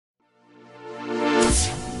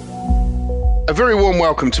A very warm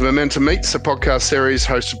welcome to Momentum Meets, a podcast series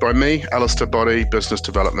hosted by me, Alistair Boddy, Business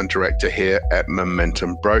Development Director here at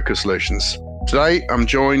Momentum Broker Solutions. Today, I'm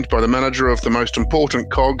joined by the manager of the most important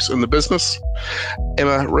cogs in the business,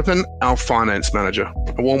 Emma Rippin, our finance manager.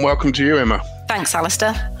 A warm welcome to you, Emma. Thanks,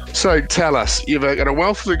 Alistair. So tell us, you've got a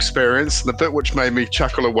wealth of experience, and the bit which made me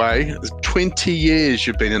chuckle away is 20 years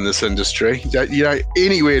you've been in this industry. You don't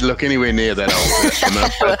look anywhere near that old,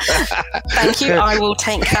 Emma. Thank you. I will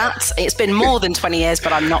take that. It's been more than 20 years,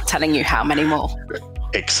 but I'm not telling you how many more.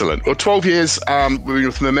 Excellent. Well, 12 years we've been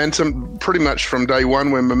with Momentum, pretty much from day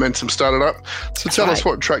one when Momentum started up. So tell us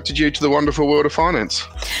what attracted you to the wonderful world of finance.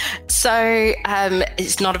 So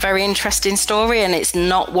it's not a very interesting story, and it's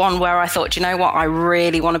not one where I thought, you know what, I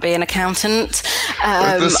really want to be an accountant.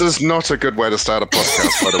 This is not a good way to start a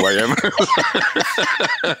podcast, by the way, Emma.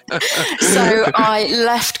 So I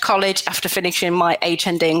left college after finishing my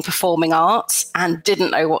HND in Performing Arts and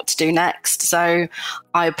didn't know what to do next. So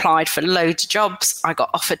I applied for loads of jobs. I got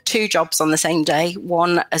offered 2 jobs on the same day,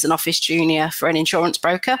 one as an office junior for an insurance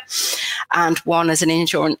broker and one as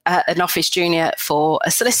an office junior for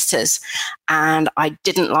a solicitor's. And I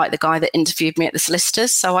didn't like the guy that interviewed me at the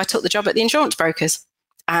solicitor's, so I took the job at the insurance brokers.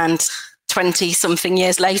 And 20-something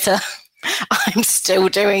years later, I'm still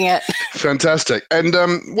doing it. Fantastic. And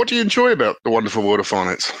what do you enjoy about the wonderful world of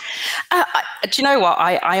finance? Do you know what?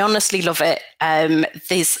 I honestly love it.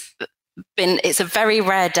 It's a very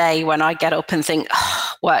rare day when I get up and think,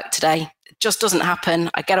 work today. It just doesn't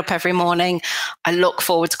happen. I get up every morning. I look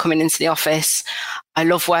forward to coming into the office. I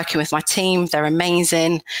love working with my team. They're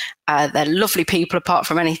amazing. They're lovely people apart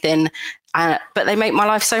from anything. But they make my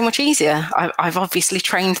life so much easier. I've obviously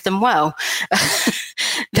trained them well.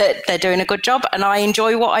 They're doing a good job, and I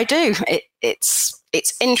enjoy what I do. It's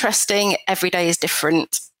interesting. Every day is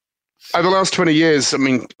different. Over the last 20 years, I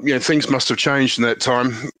mean, things must have changed in that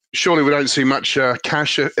time. Surely we don't see much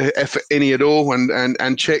cash, if any at all,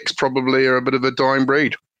 and checks probably are a bit of a dying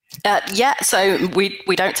breed. So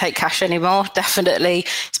we don't take cash anymore, definitely,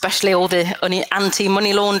 especially all the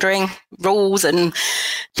anti-money laundering rules and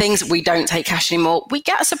things. We don't take cash anymore. We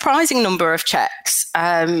get a surprising number of checks.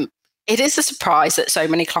 It is a surprise that so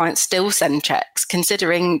many clients still send checks,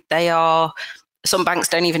 considering some banks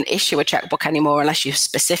don't even issue a checkbook anymore unless you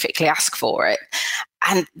specifically ask for it.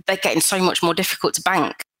 And they're getting so much more difficult to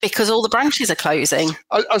bank because all the branches are closing.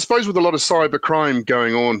 I suppose with a lot of cyber crime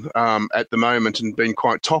going on at the moment and being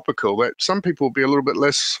quite topical, that some people will be a little bit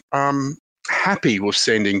less happy with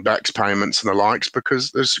sending back payments and the likes,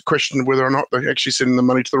 because there's a question of whether or not they're actually sending the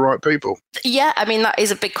money to the right people. Yeah, I mean, that is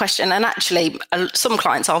a big question. And actually, some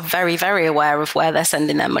clients are very, very aware of where they're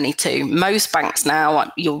sending their money to. Most banks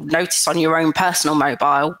now, you'll notice on your own personal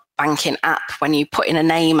mobile banking app, when you put in a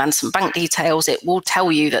name and some bank details, it will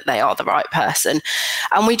tell you that they are the right person.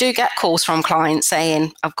 And we do get calls from clients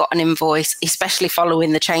saying, I've got an invoice, especially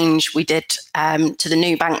following the change we did to the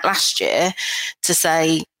new bank last year, to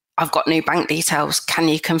say, I've got new bank details. Can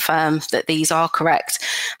you confirm that these are correct?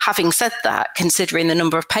 Having said that, considering the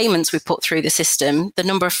number of payments we put through the system, the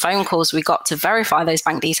number of phone calls we got to verify those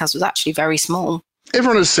bank details was actually very small.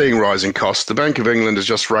 Everyone is seeing rising costs. The Bank of England has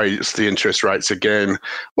just raised the interest rates again.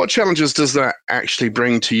 What challenges does that actually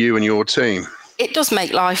bring to you and your team? It does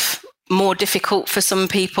make life more difficult for some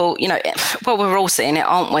people. Well, we're all seeing it,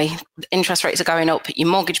 aren't we? Interest rates are going up, your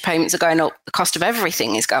mortgage payments are going up, the cost of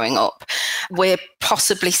everything is going up. We're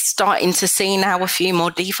possibly starting to see now a few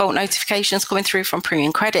more default notifications coming through from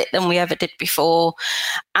premium credit than we ever did before.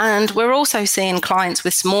 And we're also seeing clients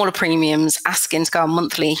with smaller premiums asking to go on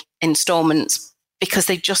monthly instalments because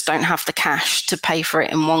they just don't have the cash to pay for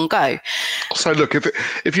it in one go. So look,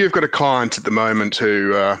 if you've got a client at the moment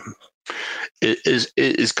who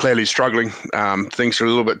is clearly struggling, things are a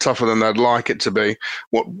little bit tougher than they'd like it to be,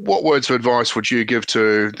 what words of advice would you give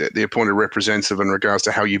to the appointed representative in regards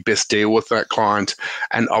to how you best deal with that client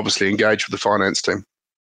and obviously engage with the finance team?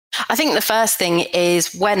 I think the first thing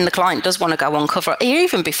is, when the client does want to go on cover,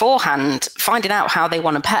 even beforehand, finding out how they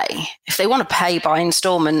want to pay. If they want to pay by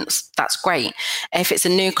instalments, that's great. If it's a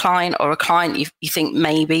new client or a client you think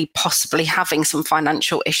maybe possibly having some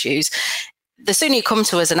financial issues, the sooner you come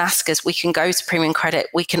to us and ask us, we can go to Premium Credit,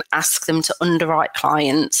 we can ask them to underwrite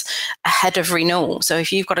clients ahead of renewal. So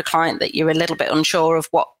if you've got a client that you're a little bit unsure of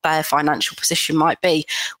what their financial position might be,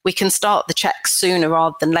 we can start the checks sooner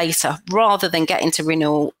rather than later, rather than getting to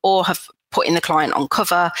renewal or have putting the client on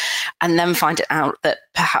cover and then find it out that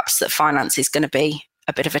perhaps that finance is going to be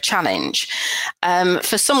a bit of a challenge.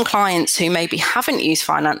 For some clients who maybe haven't used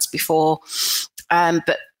finance before,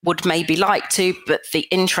 but would maybe like to, but the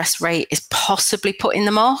interest rate is possibly putting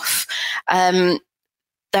them off,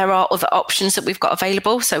 There are other options that we've got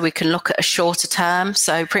available. So we can look at a shorter term.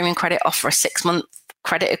 So Premium Credit offer a 6-month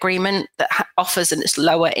credit agreement that offers a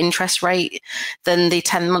lower interest rate than the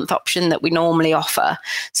 10-month option that we normally offer.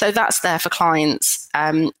 So that's there for clients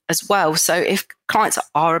as well. So if clients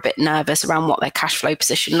are a bit nervous around what their cash flow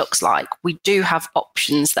position looks like, we do have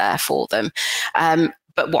options there for them.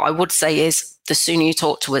 But what I would say is the sooner you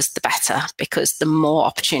talk to us, the better, because the more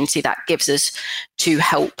opportunity that gives us to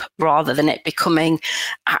help, rather than it becoming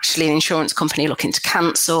actually an insurance company looking to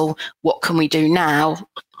cancel. What can we do now?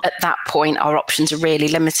 At that point, our options are really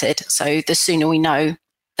limited. So the sooner we know,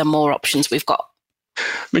 the more options we've got. I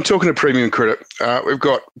mean, talking to Premium Credit, we've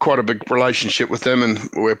got quite a big relationship with them, and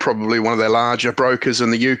we're probably one of their larger brokers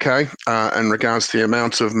in the UK in regards to the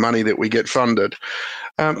amount of money that we get funded.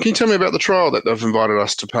 Can you tell me about the trial that they've invited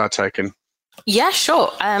us to partake in? Yeah,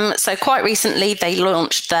 sure. So quite recently, they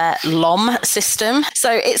launched their LOM system.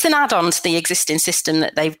 So it's an add-on to the existing system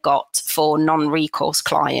that they've got for non-recourse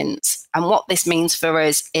clients. And what this means for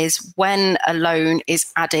us is when a loan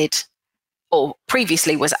is added, or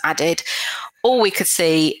previously was added, all we could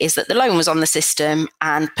see is that the loan was on the system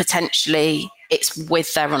and potentially it's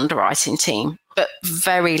with their underwriting team, but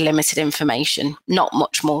very limited information, not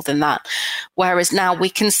much more than that. Whereas now we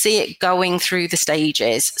can see it going through the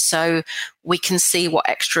stages. So we can see what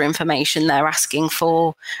extra information they're asking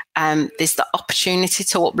for. There's the opportunity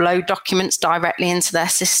to upload documents directly into their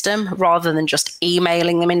system rather than just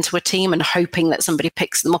emailing them into a team and hoping that somebody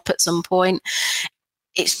picks them up at some point.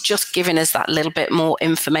 It's just giving us that little bit more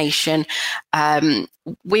information.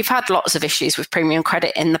 We've had lots of issues with Premium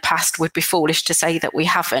Credit in the past. We'd be foolish to say that we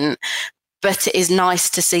haven't, but it is nice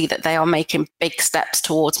to see that they are making big steps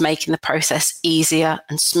towards making the process easier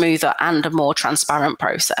and smoother and a more transparent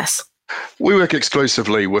process. We work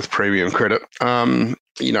exclusively with Premium Credit. There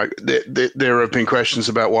have been questions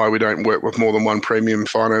about why we don't work with more than one premium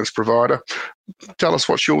finance provider. Tell us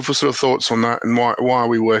what's your sort of thoughts on that, and why are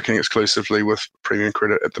we working exclusively with Premium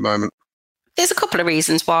Credit at the moment? There's a couple of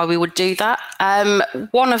reasons why we would do that.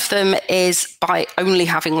 One of them is by only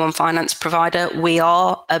having one finance provider, we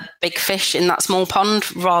are a big fish in that small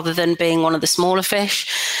pond rather than being one of the smaller fish.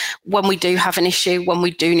 When we do have an issue, when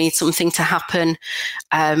we do need something to happen,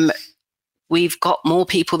 we've got more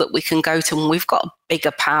people that we can go to, and we've got a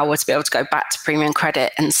bigger power to be able to go back to Premium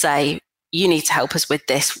Credit and say, you need to help us with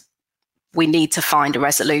this. We need to find a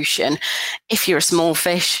resolution. If you're a small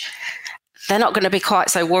fish, they're not going to be quite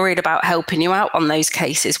so worried about helping you out on those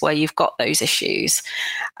cases where you've got those issues.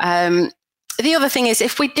 The other thing is,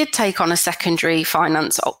 if we did take on a secondary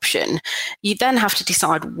finance option, you then have to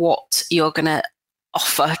decide what you're going to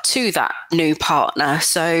offer to that new partner.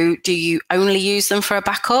 So do you only use them for a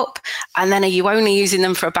backup? And then are you only using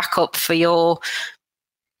them for a backup for your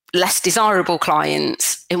less desirable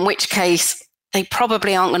clients? In which case, they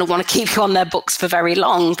probably aren't going to want to keep you on their books for very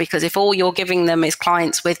long, because if all you're giving them is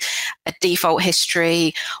clients with a default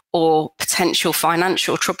history or potential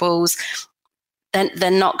financial troubles, then they're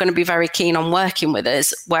not going to be very keen on working with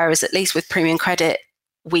us. Whereas at least with Premium Credit,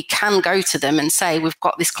 we can go to them and say, we've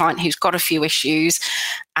got this client who's got a few issues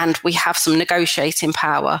and we have some negotiating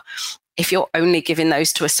power. If you're only giving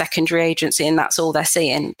those to a secondary agency and that's all they're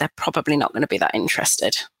seeing, they're probably not going to be that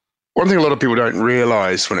interested. One thing a lot of people don't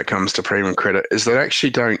realise when it comes to Premium Credit is they actually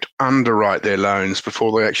don't underwrite their loans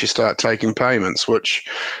before they actually start taking payments, which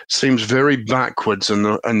seems very backwards in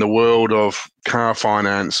the world of car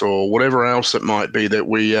finance or whatever else it might be that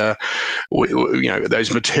we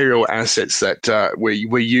those material assets that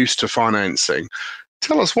we're used to financing.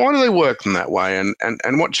 Tell us, why do they work in that way, and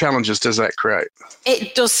what challenges does that create?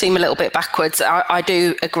 It does seem a little bit backwards. I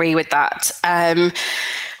do agree with that.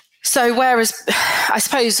 So whereas I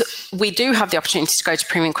suppose we do have the opportunity to go to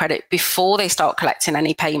Premium Credit before they start collecting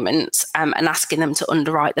any payments and asking them to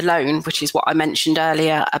underwrite the loan, which is what I mentioned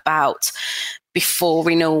earlier about before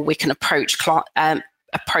renewal, we can approach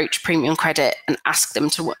Premium Credit and ask them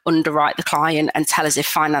to underwrite the client and tell us if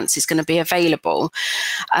finance is going to be available.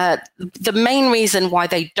 The main reason why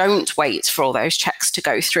they don't wait for all those checks to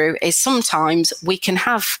go through is sometimes we can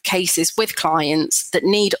have cases with clients that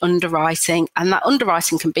need underwriting, and that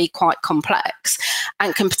underwriting can be quite complex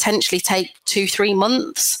and can potentially take 2-3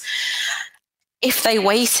 months. If they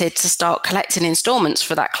waited to start collecting instalments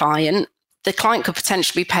for that client, the client could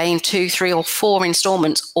potentially be paying 2, 3 or 4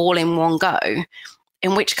 instalments all in one go,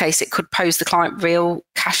 in which case it could pose the client real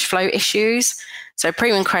cash flow issues. So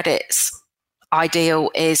Premium Credit's ideal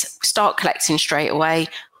is start collecting straight away.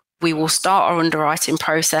 We will start our underwriting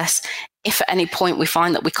process. If at any point we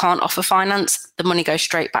find that we can't offer finance, the money goes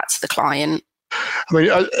straight back to the client. I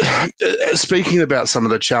mean, speaking about some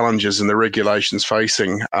of the challenges and the regulations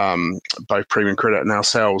facing both premium credit and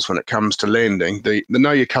ourselves when it comes to lending, the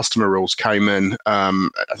Know Your Customer rules came in, I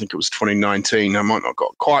think it was 2019. I might not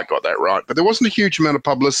quite got that right, but there wasn't a huge amount of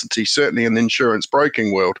publicity, certainly in the insurance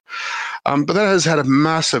broking world. But that has had a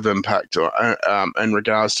massive impact in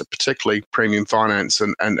regards to particularly premium finance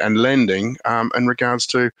and lending in regards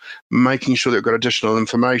to making sure that we've got additional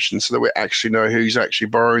information so that we actually know who's actually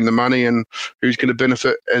borrowing the money and who's going to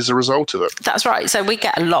benefit as a result of it. That's right. So we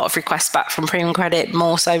get a lot of requests back from premium credit,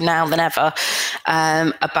 more so now than ever,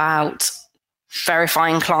 about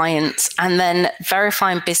verifying clients and then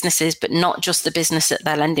verifying businesses, but not just the business that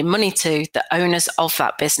they're lending money to, the owners of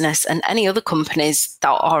that business and any other companies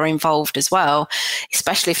that are involved as well,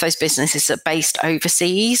 especially if those businesses are based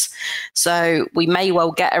overseas. So we may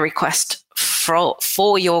well get a request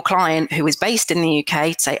for your client who is based in the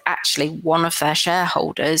UK to say, actually, one of their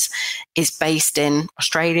shareholders is based in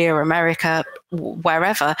Australia or America,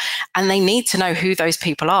 wherever, and they need to know who those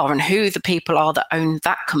people are and who the people are that own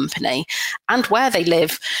that company and where they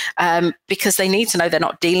live, because they need to know they're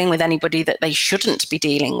not dealing with anybody that they shouldn't be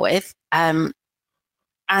dealing with.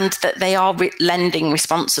 And that they are lending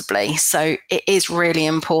responsibly. So it is really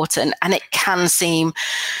important, and it can seem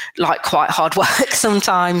like quite hard work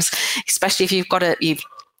sometimes, especially if you've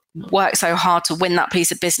worked so hard to win that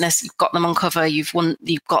piece of business, you've got them on cover, you've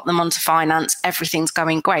got them onto finance, everything's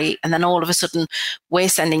going great, and then all of a sudden we're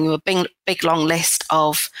sending you a big long list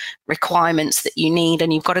of requirements that you need,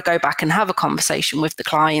 and you've got to go back and have a conversation with the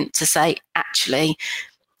client to say, actually,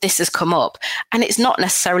 this has come up. And it's not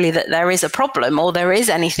necessarily that there is a problem or there is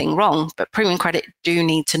anything wrong, but premium credit do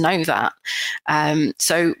need to know that.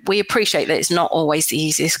 So we appreciate that it's not always the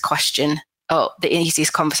easiest question or the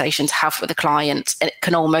easiest conversation to have with a client. It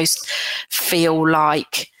can almost feel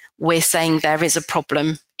like we're saying there is a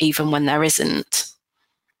problem even when there isn't.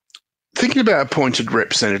 Thinking about appointed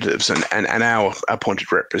representatives and our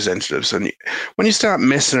appointed representatives, and when you start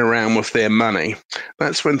messing around with their money,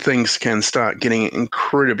 that's when things can start getting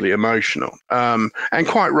incredibly emotional, and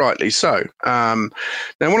quite rightly so. Now,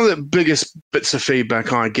 one of the biggest bits of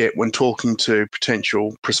feedback I get when talking to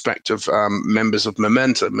potential prospective members of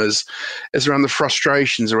Momentum is around the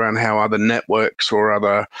frustrations around how other networks or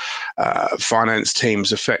other finance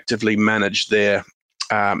teams effectively manage their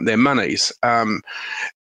monies.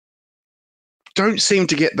 Don't seem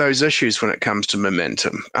to get those issues when it comes to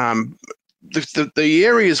Momentum. The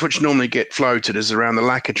areas which normally get floated is around the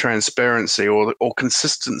lack of transparency or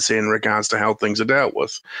consistency in regards to how things are dealt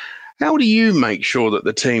with. How do you make sure that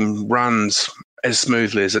the team runs as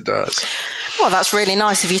smoothly as it does? Well, that's really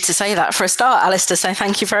nice of you to say that for a start, Alistair, so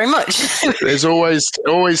thank you very much. There's always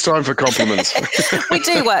time for compliments. We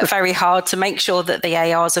do work very hard to make sure that the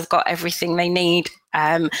ARs have got everything they need.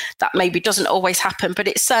 That maybe doesn't always happen, but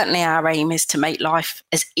it's certainly our aim is to make life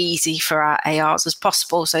as easy for our ARs as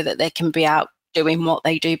possible so that they can be out doing what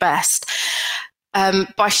they do best.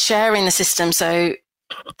 By sharing the system, so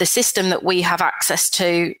the system that we have access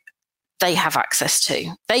to, they have access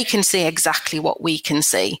to. They can see exactly what we can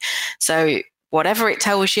see. So whatever it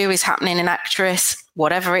tells you is happening in Actress,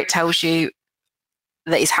 whatever it tells you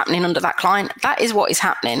that is happening under that client, that is what is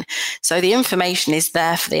happening. So the information is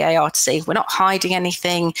there for the AR to see. We're not hiding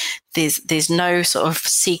anything. There's no sort of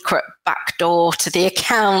secret backdoor to the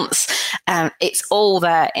accounts. It's all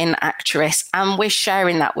there in Actress, and we're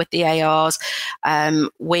sharing that with the ARs.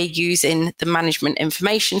 We're using the management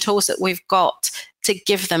information tools that we've got to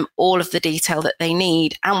give them all of the detail that they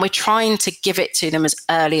need. And we're trying to give it to them as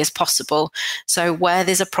early as possible. So where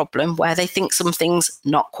there's a problem, where they think something's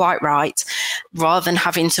not quite right, rather than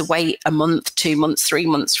having to wait a month, 2 months, 3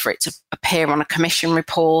 months for it to appear on a commission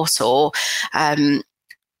report, or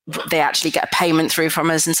they actually get a payment through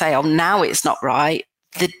from us and say, oh, now it's not right.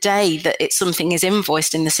 The day that something is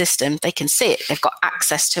invoiced in the system, they can see it. They've got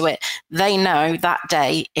access to it. They know that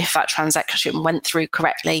day if that transaction went through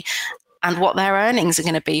correctly and what their earnings are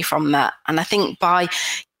going to be from that. And I think by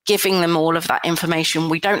giving them all of that information,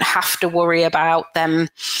 we don't have to worry about them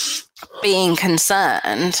being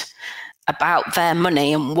concerned about their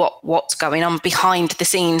money and what's going on behind the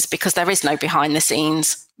scenes, because there is no behind the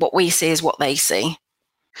scenes. What we see is what they see.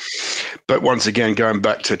 But once again, going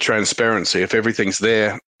back to transparency, if everything's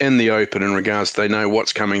there in the open in regards to they know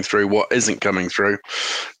what's coming through, what isn't coming through,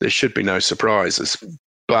 there should be no surprises.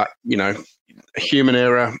 But, human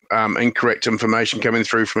error, incorrect information coming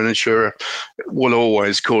through from an insurer will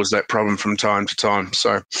always cause that problem from time to time.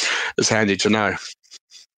 So it's handy to know.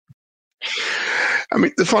 I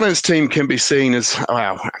mean, the finance team can be seen as,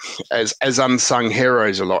 well, as unsung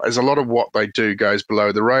heroes a lot, as a lot of what they do goes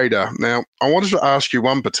below the radar. Now, I wanted to ask you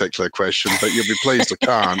one particular question, but you'll be pleased I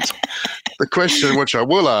can't. The question which I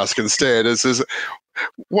will ask instead is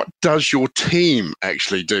what does your team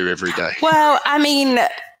actually do every day? Well, I mean,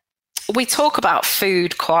 we talk about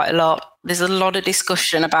food quite a lot. There's a lot of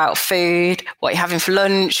discussion about food, what you're having for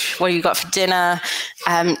lunch, what you got for dinner,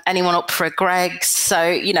 anyone up for a Greggs. So,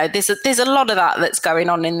 you know, there's a lot of that that's going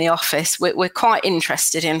on in the office. We're quite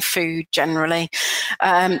interested in food generally.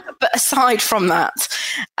 But aside from that,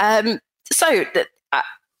 our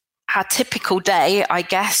typical day, I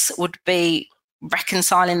guess, would be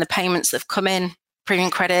reconciling the payments that have come in,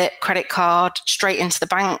 premium credit card, straight into the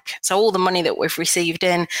bank. So all the money that we've received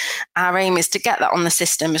in, our aim is to get that on the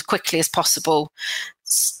system as quickly as possible.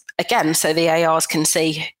 Again, so the ARs can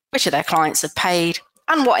see which of their clients have paid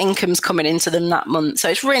and what income's coming into them that month. So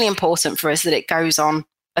it's really important for us that it goes on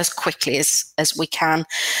as quickly as we can.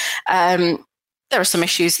 There are some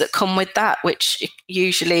issues that come with that, which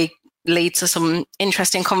usually lead to some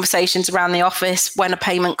interesting conversations around the office when a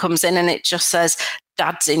payment comes in and it just says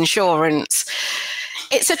dad's insurance.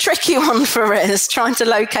 It's a tricky one for us, trying to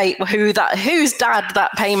locate whose dad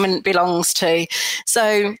that payment belongs to.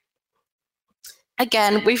 So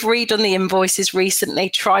again, we've redone the invoices recently,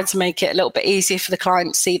 tried to make it a little bit easier for the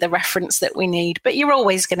client to see the reference that we need, but you're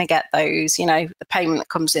always going to get those, you know, the payment that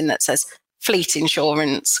comes in that says fleet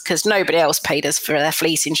insurance, because nobody else paid us for their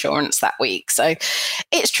fleet insurance that week. So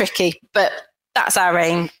it's tricky, but that's our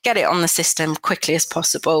aim, get it on the system quickly as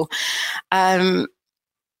possible.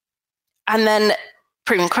 And then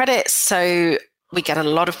premium credits. So we get a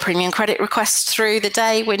lot of premium credit requests through the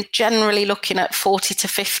day. We're generally looking at 40 to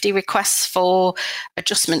 50 requests for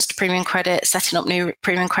adjustments to premium credit, setting up new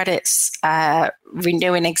premium credits,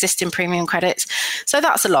 renewing existing premium credits. So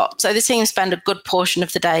that's a lot. So the team spend a good portion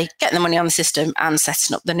of the day getting the money on the system and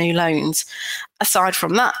setting up the new loans. Aside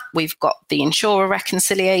from that, we've got the insurer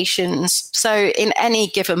reconciliations. So in any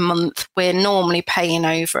given month, we're normally paying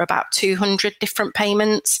over about 200 different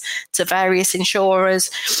payments to various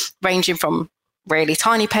insurers, ranging from really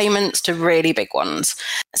tiny payments to really big ones.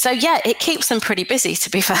 So yeah, it keeps them pretty busy, to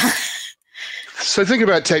be fair. So think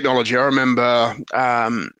about technology. I remember, I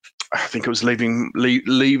think it was leaving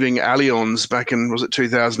Allianz back in, was it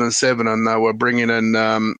 2007, and they were bringing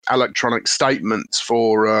in electronic statements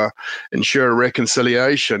for insurer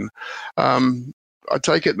reconciliation. I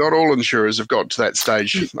take it not all insurers have got to that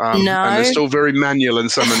stage. No. And they're still very manual in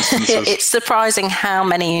some instances. It's surprising how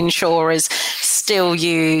many insurers still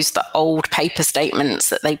use the old paper statements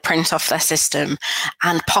that they print off their system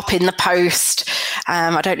and pop in the post.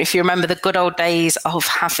 I don't know if you remember the good old days of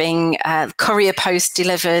having courier post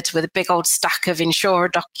delivered with a big old stack of insurer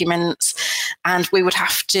documents, and we would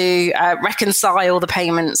have to reconcile the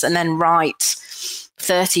payments and then write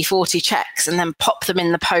 30, 40 checks and then pop them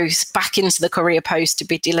in the post back into the courier post to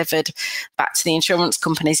be delivered back to the insurance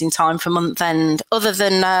companies in time for month end. Other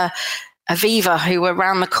than Aviva, who were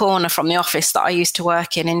around the corner from the office that I used to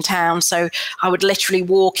work in town. So I would literally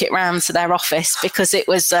walk it round to their office because it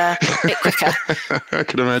was a bit quicker. I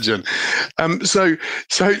can imagine. So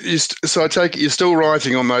I take it you're still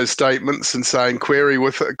writing on those statements and saying query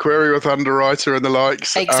with underwriter and the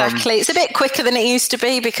likes. Exactly. It's a bit quicker than it used to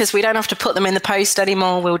be because we don't have to put them in the post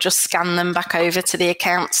anymore. We'll just scan them back over to the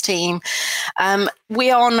accounts team. We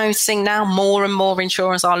are noticing now more and more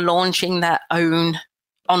insurers are launching their own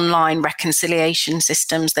online reconciliation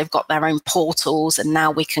systems. They've got their own portals, and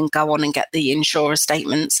now we can go on and get the insurer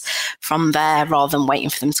statements from there rather than waiting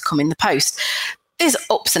for them to come in the post. There's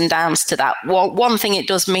ups and downs to that. One thing it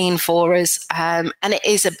does mean for us, and it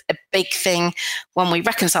is a big thing, when we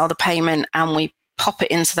reconcile the payment and we pop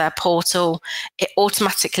it into their portal, it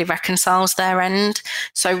automatically reconciles their end.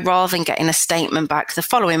 So rather than getting a statement back the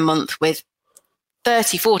following month with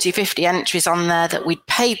 30, 40, 50 entries on there that we'd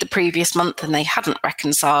paid the previous month and they hadn't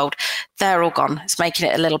reconciled, they're all gone. It's making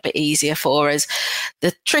it a little bit easier for us.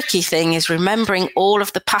 The tricky thing is remembering all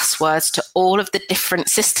of the passwords to all of the different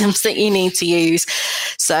systems that you need to use.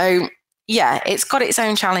 So yeah, it's got its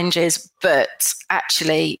own challenges, but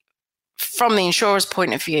actually from the insurer's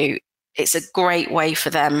point of view, it's a great way for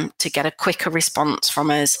them to get a quicker response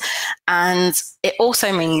from us. And it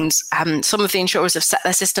also means some of the insurers have set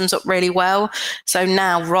their systems up really well. So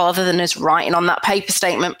now, rather than us writing on that paper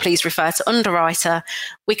statement, please refer to underwriter,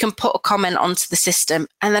 we can put a comment onto the system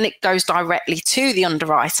and then it goes directly to the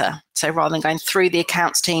underwriter. So rather than going through the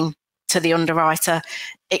accounts team to the underwriter,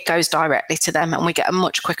 it goes directly to them and we get a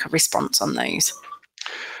much quicker response on those.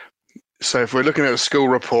 So if we're looking at a school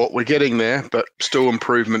report, we're getting there, but still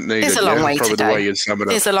improvement needed. There's a long way to go. The way you sum it up.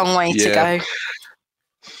 There's a long way to go.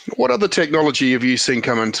 What other technology have you seen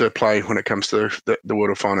come into play when it comes to the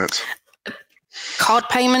world of finance? Card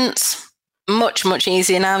payments, much, much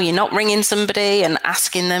easier now. You're not ringing somebody and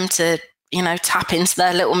asking them to, tap into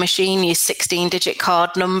their little machine, your 16-digit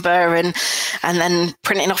card number, and then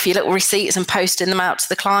printing off your little receipts and posting them out to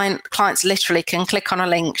the client. Clients literally can click on a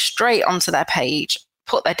link straight onto their page,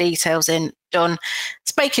 put their details in, done.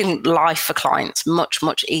 It's making life for clients much,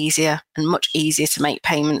 much easier, and much easier to make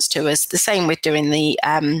payments to us. The same with doing the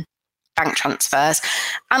bank transfers,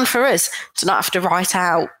 and for us to not have to write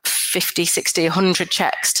out 50, 60, 100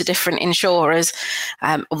 checks to different insurers,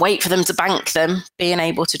 wait for them to bank them, being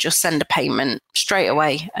able to just send a payment straight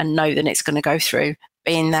away and know that it's going to go through,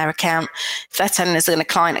 be in their account. If they're telling us a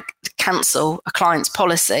client cancel a client's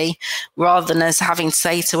policy, rather than us having to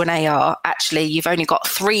say to an AR, actually, you've only got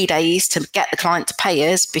 3 days to get the client to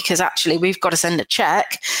pay us, because actually we've got to send a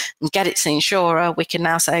check and get it to the insurer, we can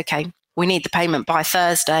now say, okay, we need the payment by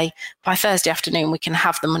Thursday. By Thursday afternoon, we can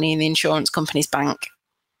have the money in the insurance company's bank.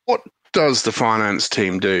 What does the finance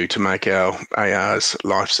team do to make our ARs'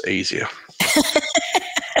 lives easier?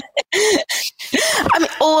 I mean,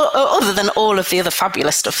 other than all of the other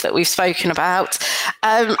fabulous stuff that we've spoken about,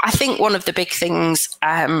 I think one of the big things,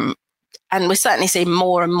 and we're certainly seeing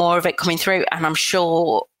more and more of it coming through, and I'm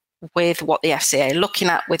sure with what the FCA are looking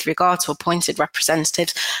at with regard to appointed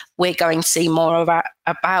representatives, we're going to see more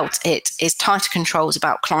about it, is tighter controls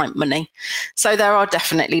about client money. So there are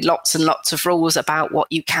definitely lots and lots of rules about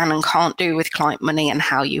what you can and can't do with client money, and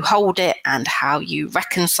how you hold it and how you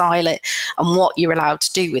reconcile it and what you're allowed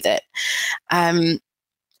to do with it.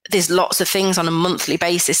 There's lots of things on a monthly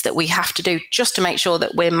basis that we have to do just to make sure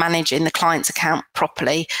that we're managing the client's account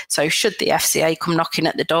properly. So should the FCA come knocking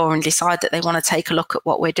at the door and decide that they want to take a look at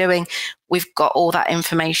what we're doing, we've got all that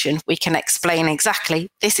information. We can explain exactly,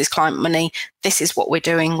 this is client money, this is what we're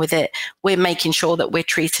doing with it. We're making sure that we're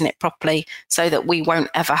treating it properly so that we won't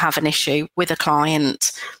ever have an issue with a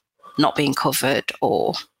client not being covered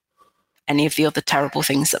or any of the other terrible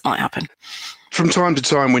things that might happen. From time to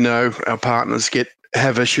time, we know our partners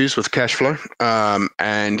have issues with cash flow,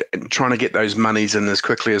 and trying to get those monies in as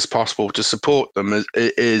quickly as possible to support them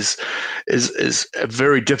is a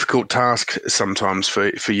very difficult task sometimes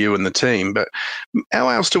for you and the team. But how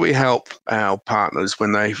else do we help our partners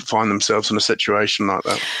when they find themselves in a situation like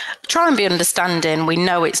that? Try and be understanding. We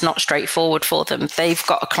know it's not straightforward for them. They've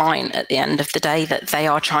got a client at the end of the day that they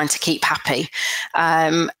are trying to keep happy.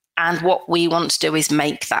 And what we want to do is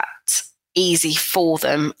make that easy for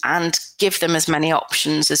them and give them as many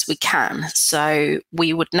options as we can. So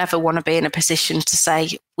we would never want to be in a position to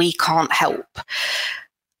say we can't help.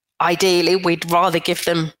 Ideally, we'd rather give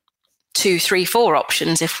them 2, 3, 4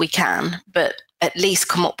 options if we can, but at least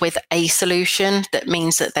come up with a solution that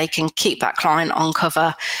means that they can keep that client on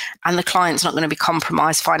cover and the client's not going to be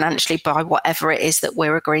compromised financially by whatever it is that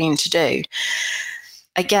we're agreeing to do.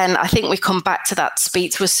 Again, I think we come back to that,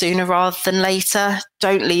 speak to us sooner rather than later.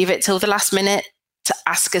 Don't leave it till the last minute to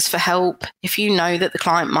ask us for help. If you know that the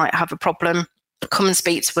client might have a problem, come and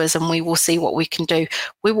speak to us and we will see what we can do.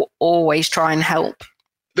 We will always try and help.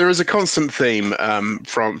 There is a constant theme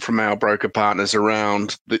from our broker partners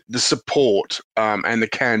around the support and the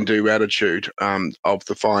can-do attitude of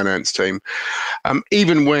the finance team.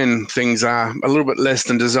 Even when things are a little bit less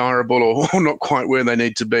than desirable or not quite where they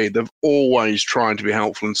need to be, they've always tried to be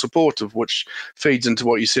helpful and supportive, which feeds into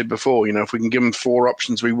what you said before. If we can give them 4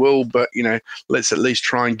 options, we will, but, let's at least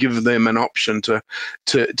try and give them an option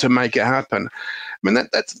to make it happen. I mean,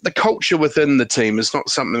 that's the culture within the team is not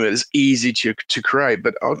something that is easy to create,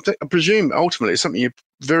 but I presume ultimately it's something you're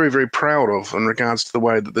very, very proud of in regards to the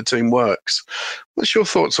way that the team works. What's your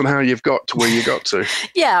thoughts on how you've got to where you got to?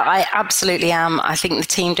 Yeah, I absolutely am. I think the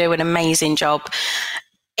team do an amazing job.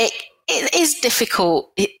 It is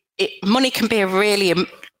difficult. Money can be a really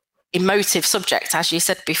emotive subject, as you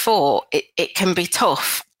said before. It can be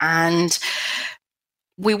tough, and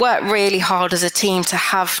we work really hard as a team to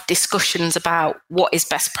have discussions about what is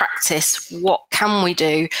best practice, what can we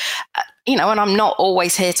do, and I'm not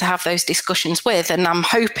always here to have those discussions with, and I'm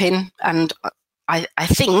hoping, and I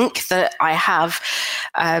think that I have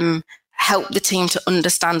helped the team to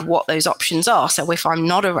understand what those options are. So if I'm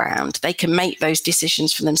not around, they can make those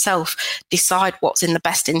decisions for themselves, decide what's in the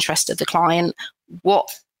best interest of the client, what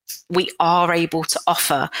we are able to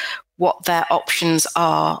offer, what their options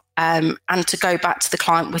are, and to go back to the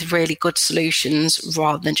client with really good solutions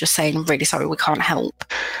rather than just saying, I'm really sorry, we can't help.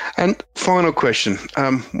 And final question,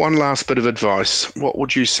 one last bit of advice. What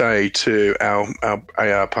would you say to our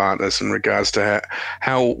AR partners in regards to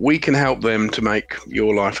how we can help them to make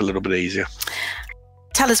your life a little bit easier?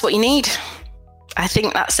 Tell us what you need. I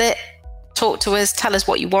think that's it. talk to us, tell us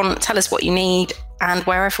what you want, tell us what you need, and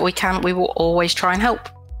wherever we can, we will always try and help.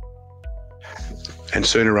 And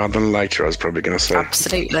sooner rather than later, I was probably going to say.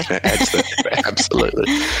 Absolutely. Absolutely.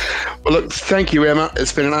 Well, look, thank you, Emma.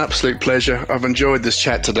 It's been an absolute pleasure. I've enjoyed this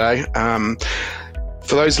chat today.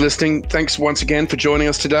 For those listening, thanks once again for joining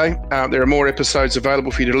us today. There are more episodes available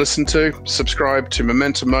for you to listen to. Subscribe to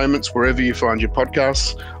Momentum Moments wherever you find your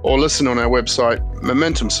podcasts, or listen on our website,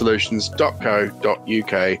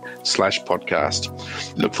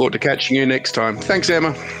 momentumsolutions.co.uk/podcast. Look forward to catching you next time. Thanks,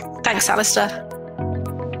 Emma. Thanks, Alistair.